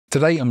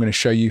Today I'm going to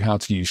show you how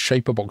to use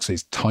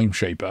ShaperBox's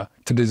TimeShaper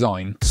to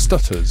design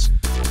stutters,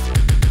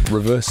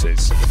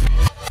 reverses,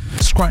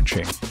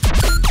 scratching,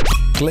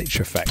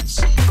 glitch effects,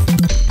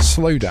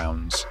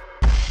 slowdowns,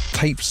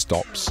 tape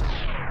stops,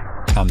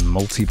 and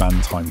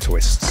multiband time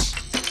twists.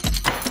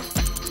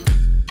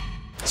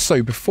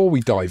 So before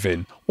we dive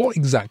in, what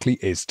exactly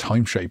is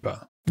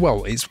TimeShaper?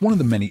 Well, it's one of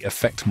the many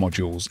effect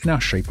modules in our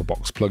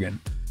ShaperBox plugin.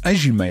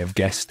 As you may have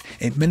guessed,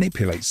 it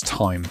manipulates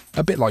time,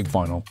 a bit like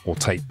vinyl or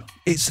tape.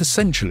 It's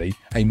essentially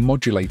a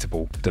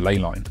modulatable delay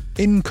line.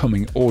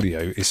 Incoming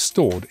audio is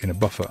stored in a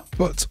buffer,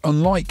 but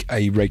unlike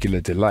a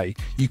regular delay,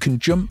 you can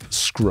jump,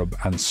 scrub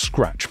and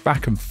scratch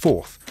back and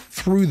forth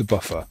through the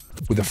buffer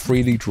with a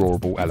freely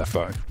drawable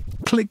LFO.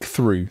 Click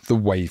through the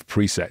wave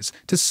presets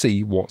to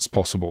see what's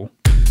possible.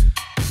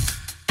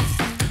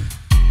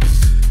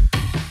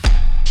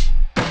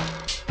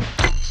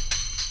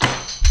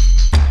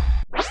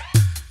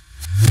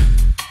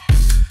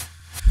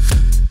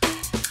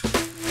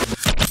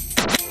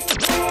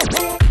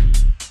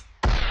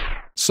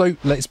 So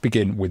let's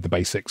begin with the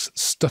basics,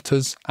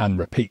 stutters and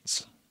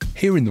repeats.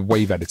 Here in the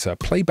wave editor,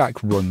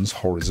 playback runs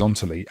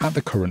horizontally at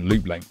the current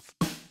loop length.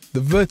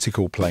 The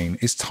vertical plane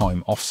is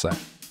time offset.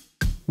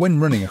 When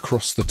running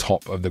across the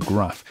top of the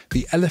graph,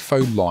 the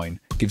LFO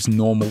line gives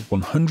normal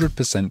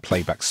 100%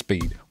 playback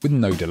speed with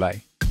no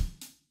delay.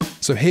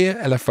 So here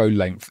LFO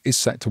length is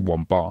set to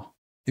 1 bar.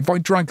 If I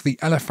drag the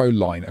LFO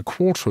line a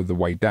quarter of the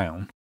way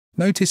down,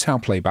 notice how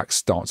playback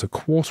starts a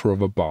quarter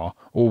of a bar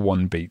or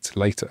 1 beat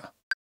later.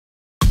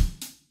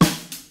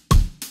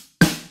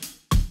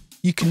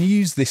 You can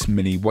use this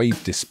mini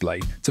wave display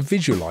to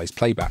visualize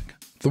playback.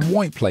 The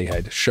white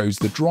playhead shows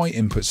the dry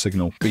input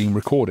signal being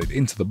recorded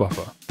into the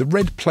buffer. The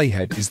red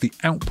playhead is the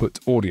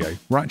output audio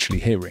we're actually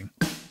hearing.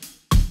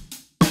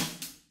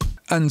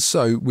 And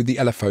so, with the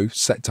LFO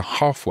set to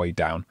halfway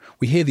down,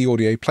 we hear the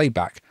audio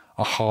playback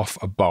a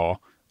half a bar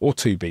or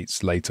 2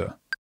 beats later.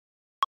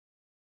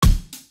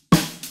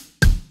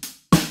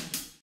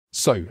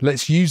 So,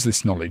 let's use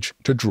this knowledge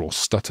to draw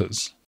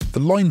stutters. The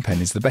line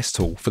pen is the best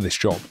tool for this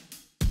job.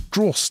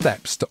 Draw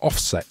steps to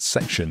offset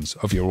sections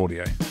of your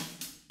audio.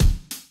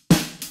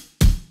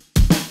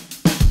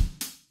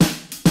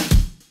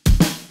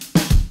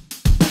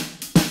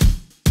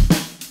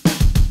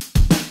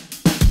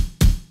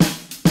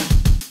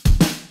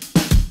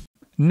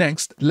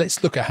 Next,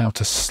 let's look at how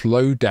to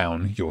slow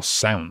down your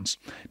sounds.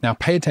 Now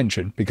pay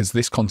attention because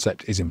this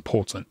concept is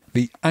important.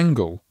 The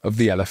angle of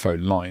the LFO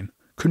line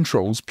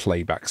controls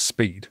playback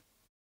speed.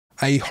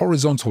 A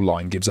horizontal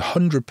line gives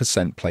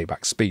 100%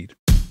 playback speed.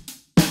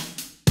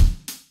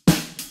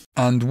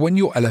 And when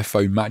your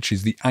LFO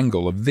matches the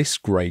angle of this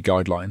grey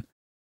guideline,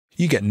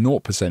 you get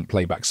 0%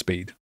 playback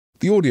speed.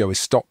 The audio is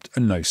stopped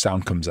and no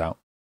sound comes out.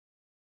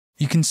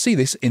 You can see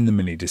this in the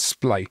mini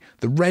display.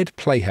 The red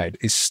playhead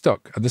is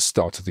stuck at the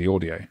start of the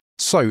audio.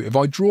 So if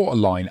I draw a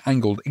line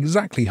angled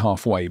exactly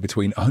halfway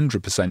between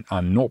 100%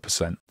 and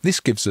 0%, this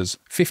gives us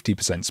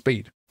 50%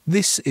 speed.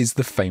 This is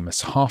the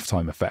famous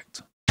halftime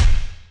effect.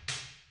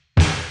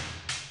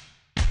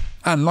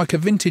 And like a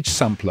vintage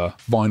sampler,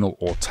 vinyl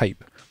or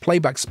tape,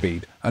 playback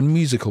speed and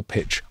musical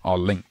pitch are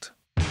linked.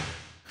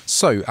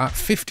 So at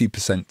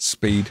 50%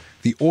 speed,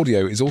 the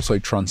audio is also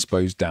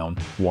transposed down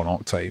 1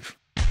 octave.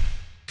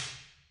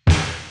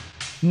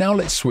 Now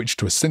let's switch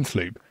to a synth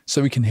loop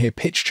so we can hear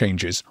pitch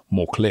changes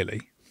more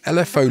clearly.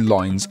 LFO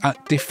lines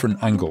at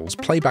different angles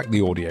play back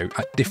the audio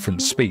at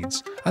different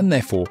speeds and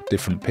therefore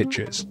different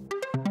pitches.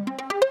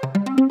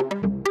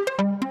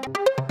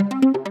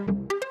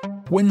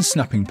 When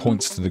snapping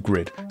points to the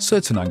grid,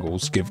 certain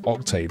angles give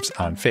octaves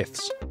and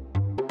fifths.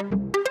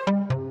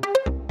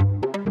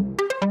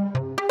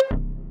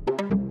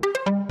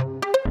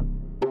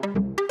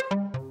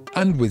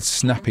 And with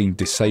snapping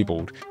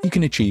disabled, you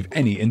can achieve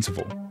any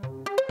interval.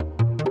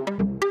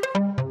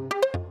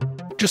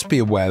 Just be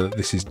aware that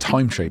this is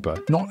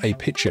TimeShaper, not a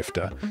pitch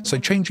shifter, so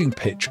changing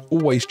pitch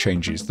always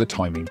changes the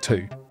timing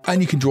too.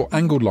 And you can draw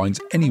angled lines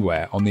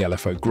anywhere on the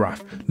LFO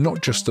graph,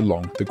 not just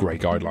along the grey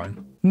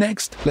guideline.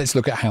 Next, let's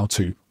look at how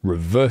to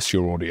reverse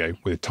your audio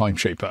with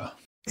TimeShaper.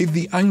 If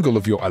the angle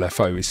of your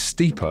LFO is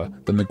steeper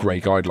than the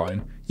grey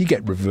guideline, you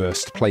get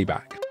reversed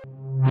playback.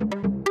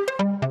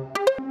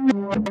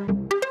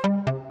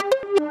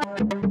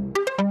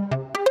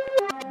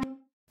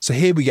 So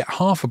here we get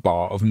half a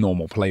bar of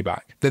normal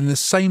playback, then the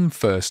same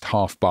first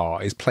half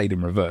bar is played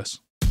in reverse.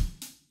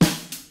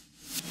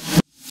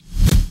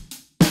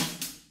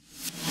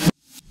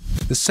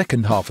 The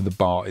second half of the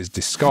bar is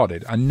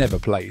discarded and never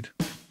played.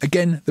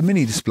 Again, the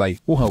mini display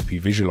will help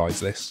you visualize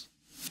this.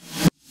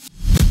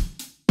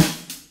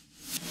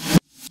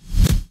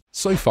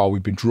 So far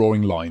we've been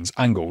drawing lines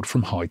angled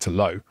from high to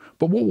low,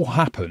 but what will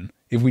happen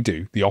if we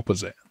do the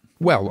opposite?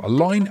 Well, a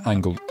line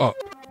angled up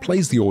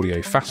plays the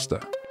audio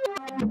faster.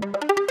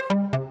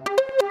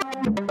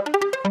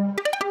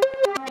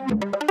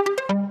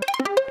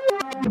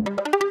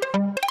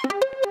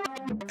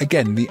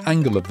 Again, the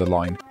angle of the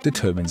line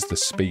determines the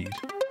speed.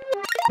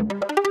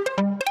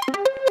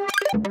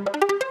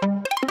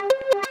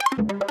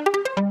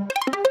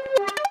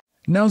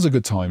 Now's a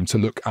good time to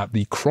look at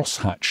the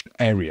crosshatched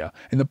area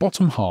in the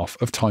bottom half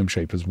of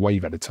TimeShaper's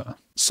wave editor.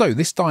 So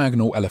this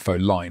diagonal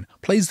LFO line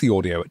plays the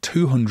audio at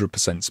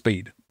 200%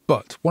 speed,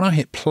 but when I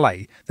hit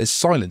play, there's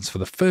silence for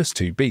the first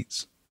 2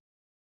 beats.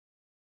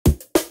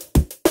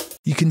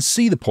 You can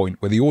see the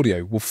point where the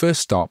audio will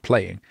first start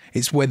playing.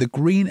 It's where the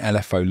green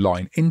LFO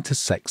line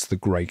intersects the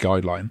grey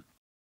guideline.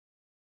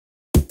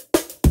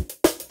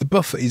 The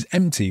buffer is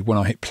empty when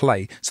I hit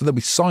play, so there'll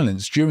be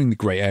silence during the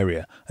grey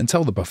area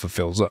until the buffer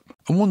fills up.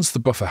 And once the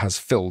buffer has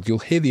filled, you'll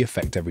hear the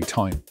effect every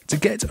time. To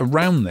get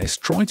around this,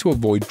 try to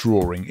avoid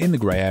drawing in the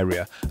grey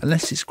area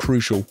unless it's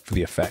crucial for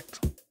the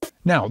effect.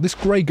 Now, this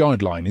grey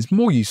guideline is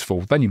more useful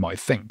than you might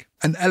think.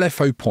 An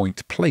LFO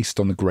point placed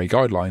on the grey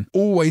guideline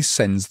always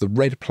sends the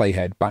red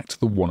playhead back to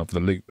the 1 of the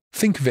loop.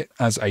 Think of it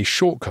as a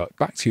shortcut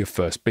back to your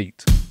first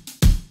beat.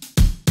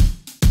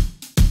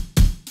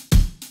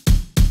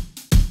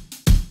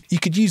 You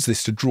could use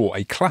this to draw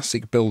a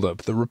classic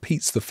build-up that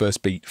repeats the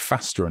first beat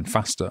faster and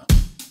faster.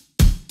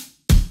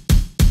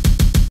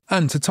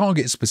 And to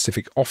target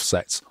specific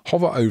offsets,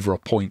 hover over a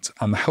point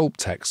and the help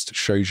text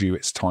shows you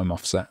its time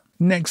offset.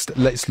 Next,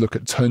 let's look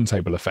at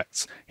turntable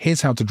effects.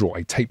 Here's how to draw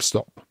a tape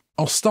stop.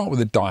 I'll start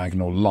with a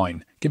diagonal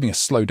line, giving a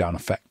slowdown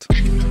effect.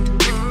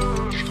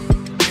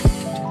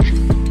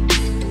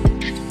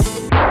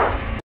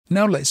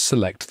 Now let's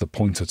select the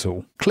pointer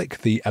tool. Click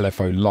the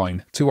LFO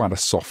line to add a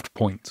soft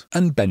point,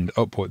 and bend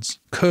upwards.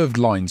 Curved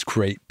lines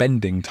create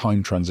bending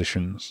time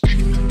transitions.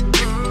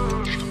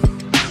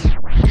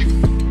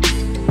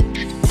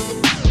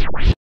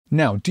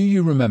 Now, do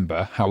you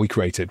remember how we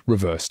created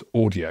reversed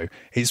audio?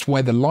 It's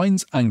where the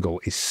line's angle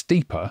is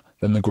steeper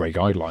than the grey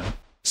guideline.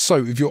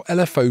 So if your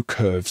LFO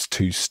curves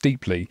too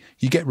steeply,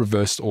 you get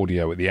reversed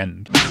audio at the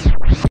end.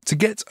 To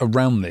get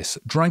around this,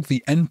 drag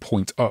the end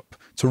point up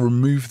to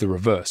remove the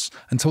reverse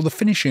until the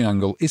finishing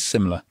angle is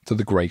similar to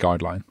the grey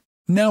guideline.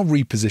 Now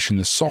reposition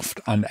the soft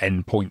and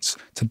end points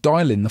to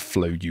dial in the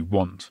flow you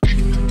want.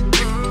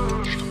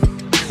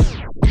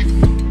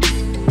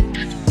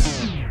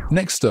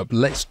 Next up,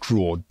 let's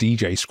draw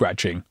DJ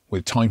scratching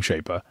with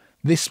TimeShaper.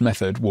 This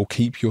method will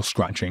keep your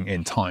scratching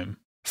in time.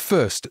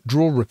 First,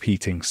 draw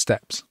repeating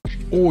steps,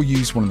 or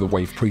use one of the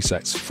wave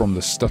presets from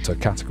the Stutter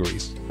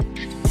categories.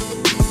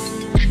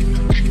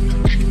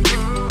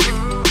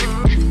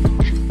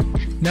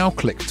 Now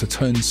click to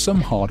turn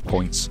some hard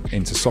points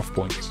into soft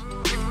points.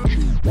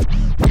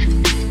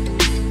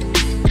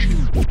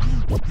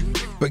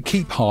 But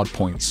keep hard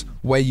points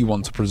where you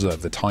want to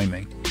preserve the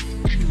timing.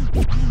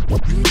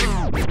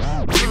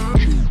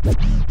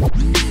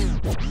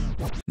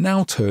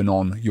 Now turn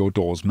on your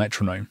DAW's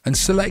metronome and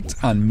select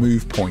and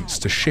move points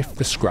to shift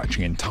the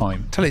scratching in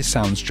time till it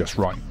sounds just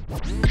right.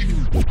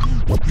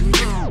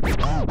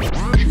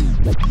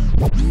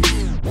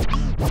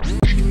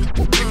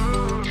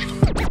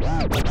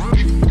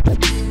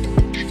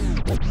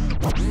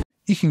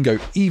 You can go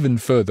even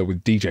further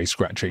with DJ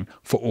scratching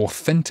for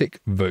authentic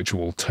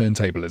virtual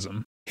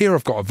turntablism. Here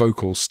I've got a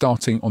vocal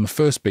starting on the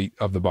first beat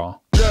of the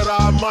bar.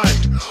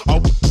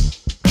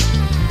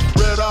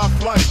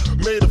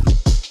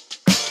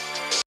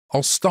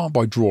 I'll start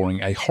by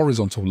drawing a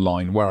horizontal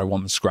line where I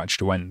want the scratch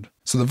to end,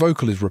 so the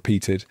vocal is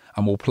repeated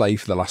and will play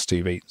for the last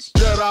 2 beats.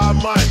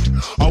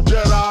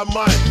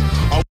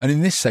 And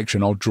in this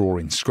section I'll draw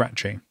in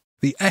scratching.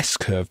 The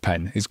S-curve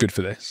pen is good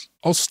for this.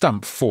 I'll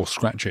stamp 4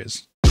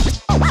 scratches.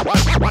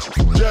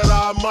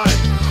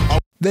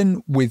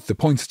 Then with the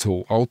pointer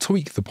tool I'll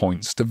tweak the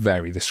points to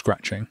vary the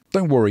scratching.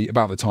 Don't worry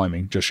about the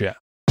timing just yet.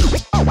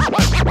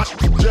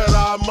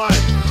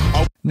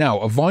 Now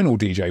a vinyl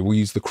DJ will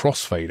use the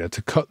crossfader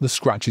to cut the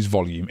scratch's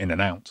volume in and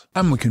out,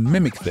 and we can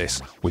mimic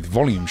this with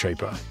Volume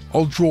Shaper.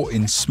 I'll draw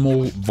in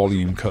small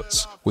volume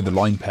cuts with the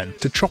line pen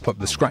to chop up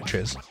the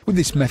scratches. With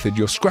this method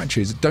your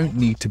scratches don't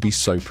need to be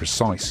so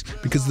precise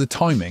because the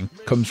timing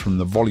comes from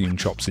the volume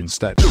chops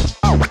instead.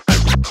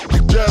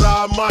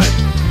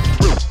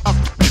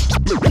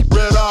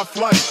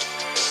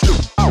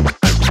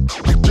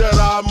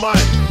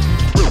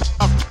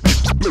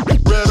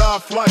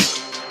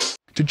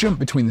 To jump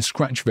between the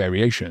scratch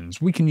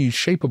variations, we can use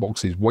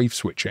ShaperBox's wave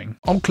switching.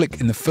 I'll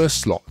click in the first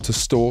slot to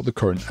store the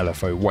current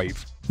LFO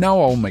wave. Now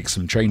I'll make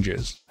some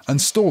changes and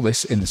store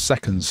this in the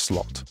second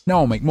slot. Now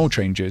I'll make more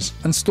changes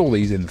and store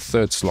these in the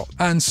third slot,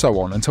 and so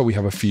on until we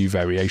have a few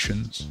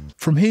variations.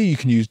 From here you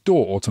can use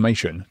DAW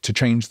automation to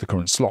change the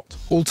current slot.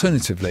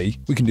 Alternatively,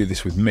 we can do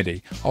this with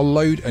MIDI. I'll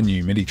load a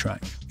new MIDI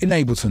track. In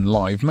Ableton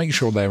Live, make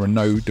sure there are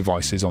no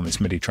devices on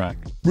this MIDI track.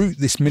 Route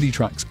this MIDI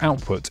track's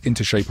output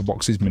into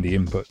ShaperBox's MIDI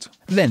input.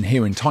 Then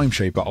here in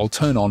TimeShaper, I'll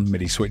turn on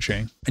MIDI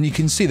switching, and you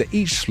can see that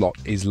each slot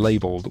is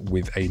labelled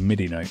with a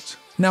MIDI note.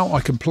 Now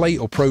I can play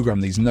or program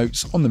these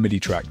notes on the MIDI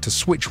track to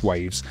switch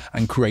waves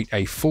and create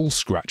a full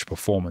scratch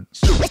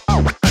performance.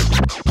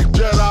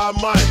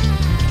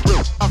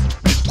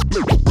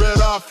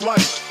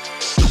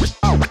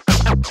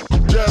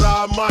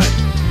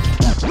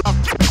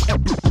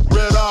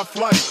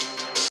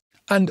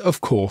 And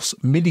of course,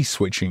 MIDI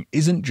switching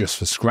isn't just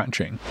for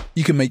scratching.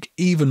 You can make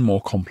even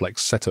more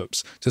complex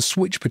setups to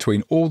switch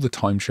between all the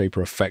TimeShaper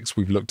effects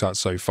we've looked at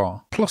so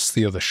far, plus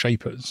the other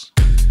shapers.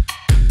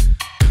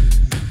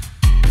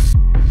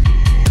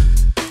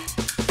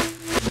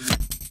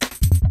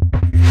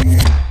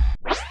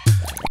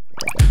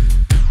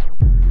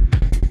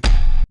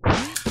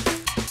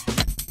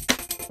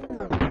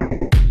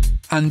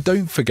 And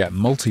don't forget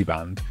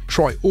multiband.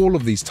 Try all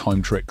of these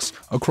time tricks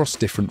across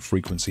different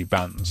frequency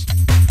bands.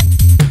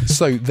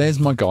 So there's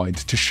my guide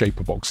to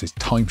ShaperBox's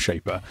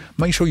TimeShaper.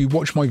 Make sure you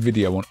watch my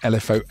video on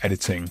LFO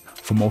editing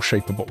for more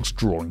ShaperBox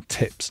drawing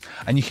tips.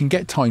 And you can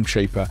get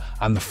TimeShaper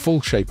and the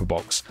full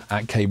ShaperBox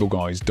at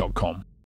Cableguys.com.